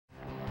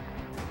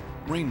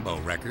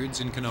Rainbo Records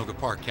in Canoga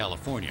Park,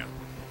 California,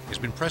 has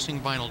been pressing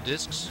vinyl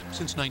discs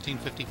since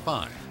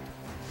 1955.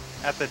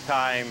 At the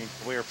time,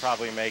 we were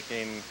probably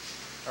making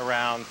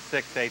around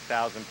 6,000 to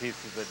 8,000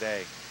 pieces a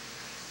day.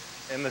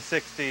 In the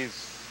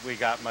 60s, we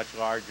got much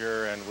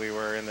larger, and we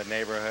were in the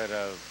neighborhood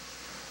of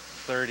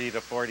 30,000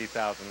 to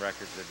 40,000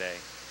 records a day.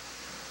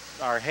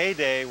 Our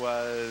heyday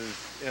was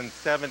in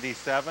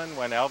 '77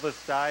 when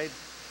Elvis died.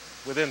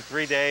 Within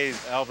 3 days,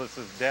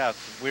 Elvis's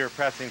death, we were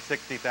pressing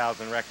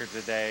 60,000 records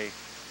a day,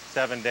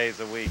 7 days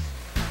a week.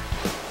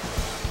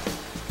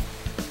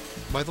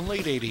 By the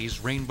late 80s,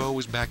 Rainbo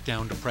was back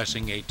down to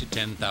pressing 8,000 to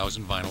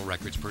 10,000 vinyl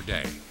records per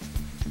day.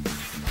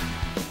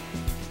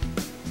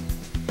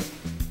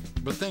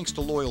 But thanks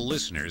to loyal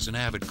listeners and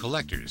avid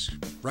collectors,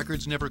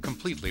 records never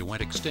completely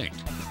went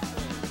extinct.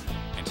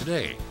 And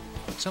today,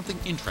 something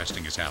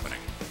interesting is happening.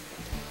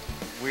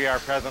 We are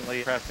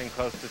presently pressing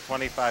close to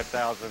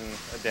 25,000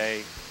 a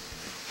day,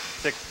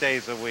 6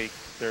 days a week.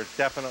 There's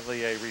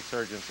definitely a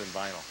resurgence in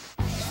vinyl.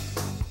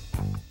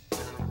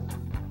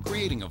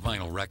 Creating a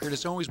vinyl record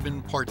has always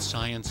been part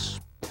science,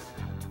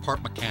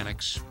 part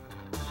mechanics,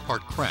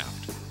 part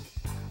craft.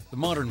 The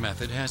modern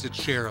method has its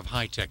share of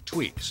high-tech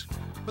tweaks,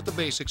 but the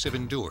basics have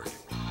endured.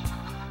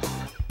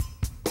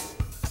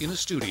 In a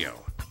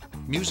studio,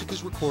 music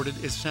is recorded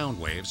as sound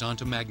waves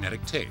onto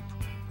magnetic tape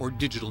or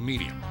digital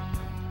medium.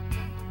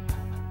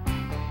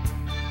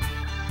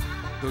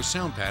 Those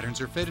sound patterns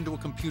are fed into a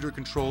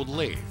computer-controlled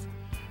lathe,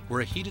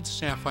 where a heated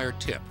sapphire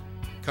tip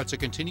cuts a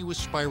continuous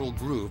spiral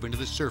groove into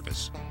the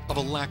surface of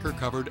a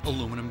lacquer-covered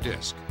aluminum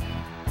disc.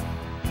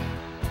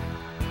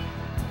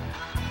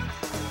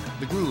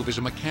 The groove is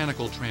a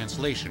mechanical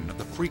translation of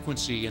the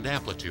frequency and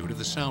amplitude of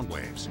the sound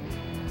waves.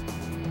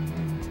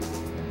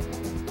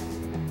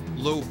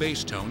 Low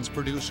bass tones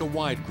produce a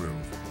wide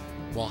groove,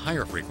 while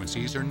higher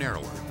frequencies are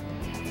narrower.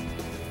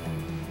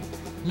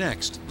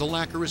 Next, the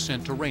lacquer is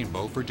sent to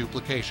Rainbo for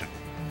duplication.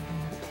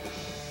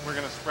 We're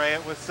going to spray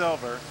it with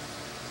silver,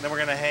 and then we're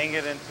going to hang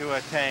it into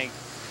a tank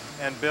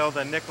and build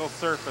a nickel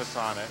surface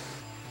on it.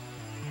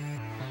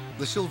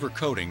 The silver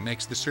coating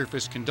makes the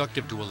surface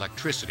conductive to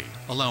electricity,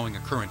 allowing a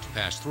current to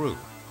pass through,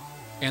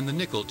 and the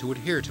nickel to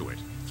adhere to it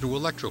through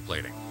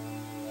electroplating.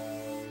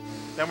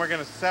 Then we're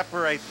going to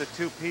separate the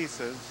two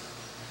pieces,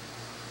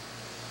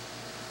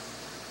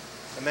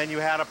 and then you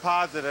had a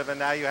positive, and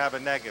now you have a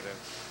negative.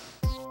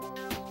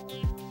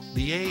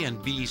 The A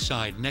and B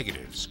side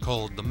negatives,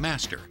 called the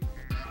master,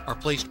 are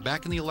placed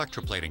back in the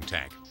electroplating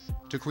tank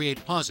to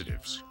create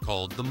positives,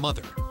 called the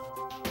mother.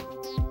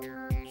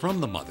 From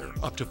the mother,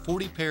 up to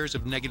 40 pairs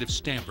of negative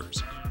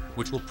stampers,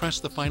 which will press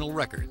the final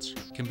records,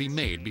 can be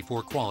made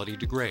before quality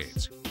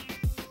degrades.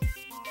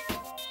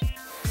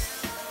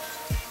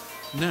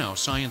 Now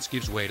science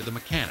gives way to the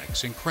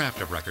mechanics and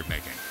craft of record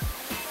making.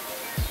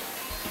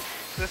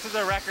 This is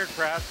a record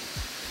press.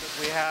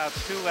 We have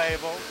two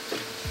labels,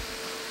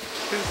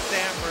 two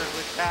stampers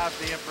which have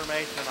the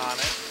information on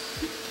it.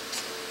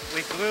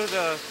 We glue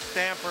the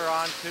stamper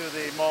onto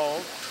the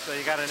mold, so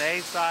you got an A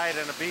side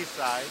and a B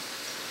side.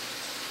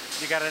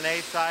 You got an A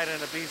side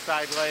and a B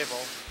side label.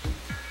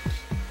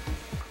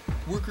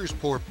 Workers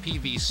pour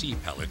PVC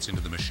pellets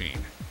into the machine,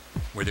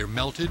 where they're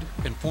melted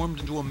and formed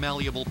into a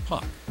malleable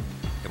puck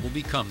that will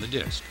become the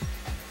disc.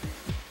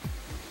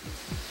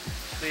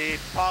 The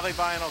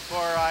polyvinyl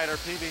chloride, or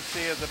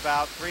PVC, is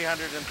about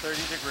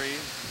 330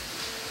 degrees.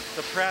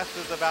 The press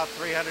is about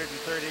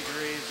 330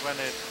 degrees when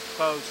it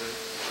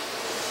closes.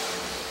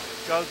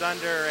 Goes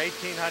under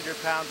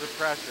 1,800 pounds of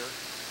pressure,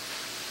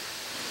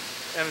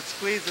 and it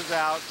squeezes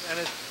out, and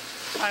it's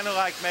kind of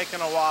like making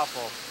a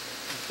waffle.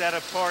 Instead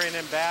of pouring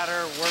in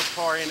batter, we're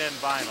pouring in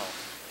vinyl.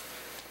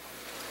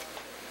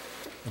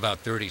 About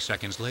 30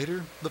 seconds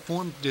later, the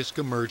formed disc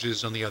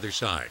emerges on the other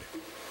side.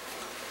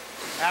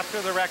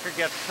 After the record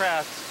gets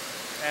pressed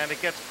and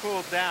it gets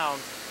cooled down,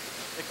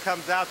 it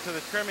comes out to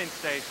the trimming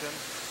station,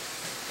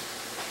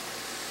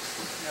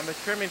 and the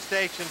trimming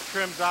station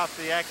trims off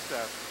the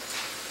excess.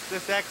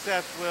 This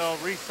excess will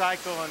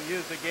recycle and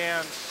use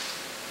again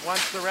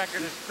once the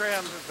record is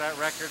trimmed, that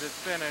record is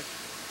finished,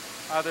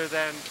 other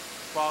than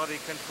quality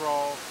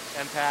control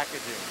and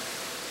packaging.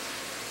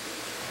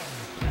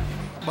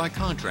 By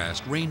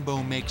contrast,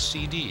 Rainbo makes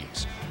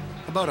CDs,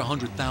 about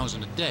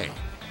 100,000 a day,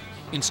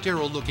 in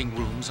sterile-looking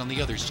rooms on the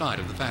other side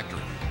of the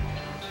factory.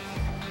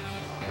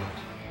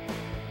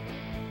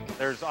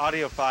 There's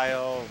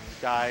audiophile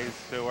guys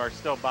who are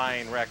still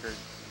buying records.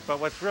 But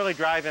what's really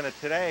driving it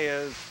today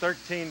is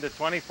 13 to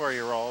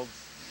 24-year-olds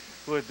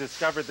who have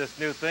discovered this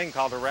new thing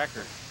called a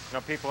record. You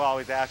know, people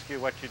always ask you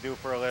what you do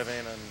for a living,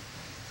 and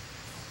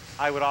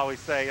I would always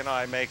say, you know,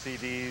 I make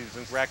CDs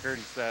and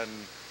records, and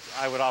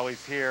I would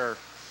always hear,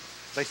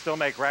 they still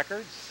make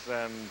records?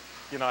 And,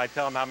 you know, I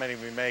tell them how many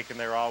we make, and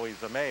they're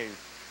always amazed.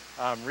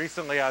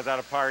 Recently, I was at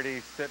a party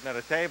sitting at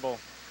a table,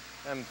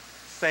 and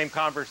same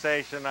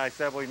conversation. I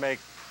said, we make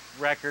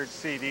records,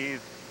 CDs,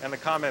 and the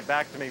comment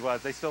back to me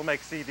was, they still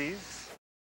make CDs?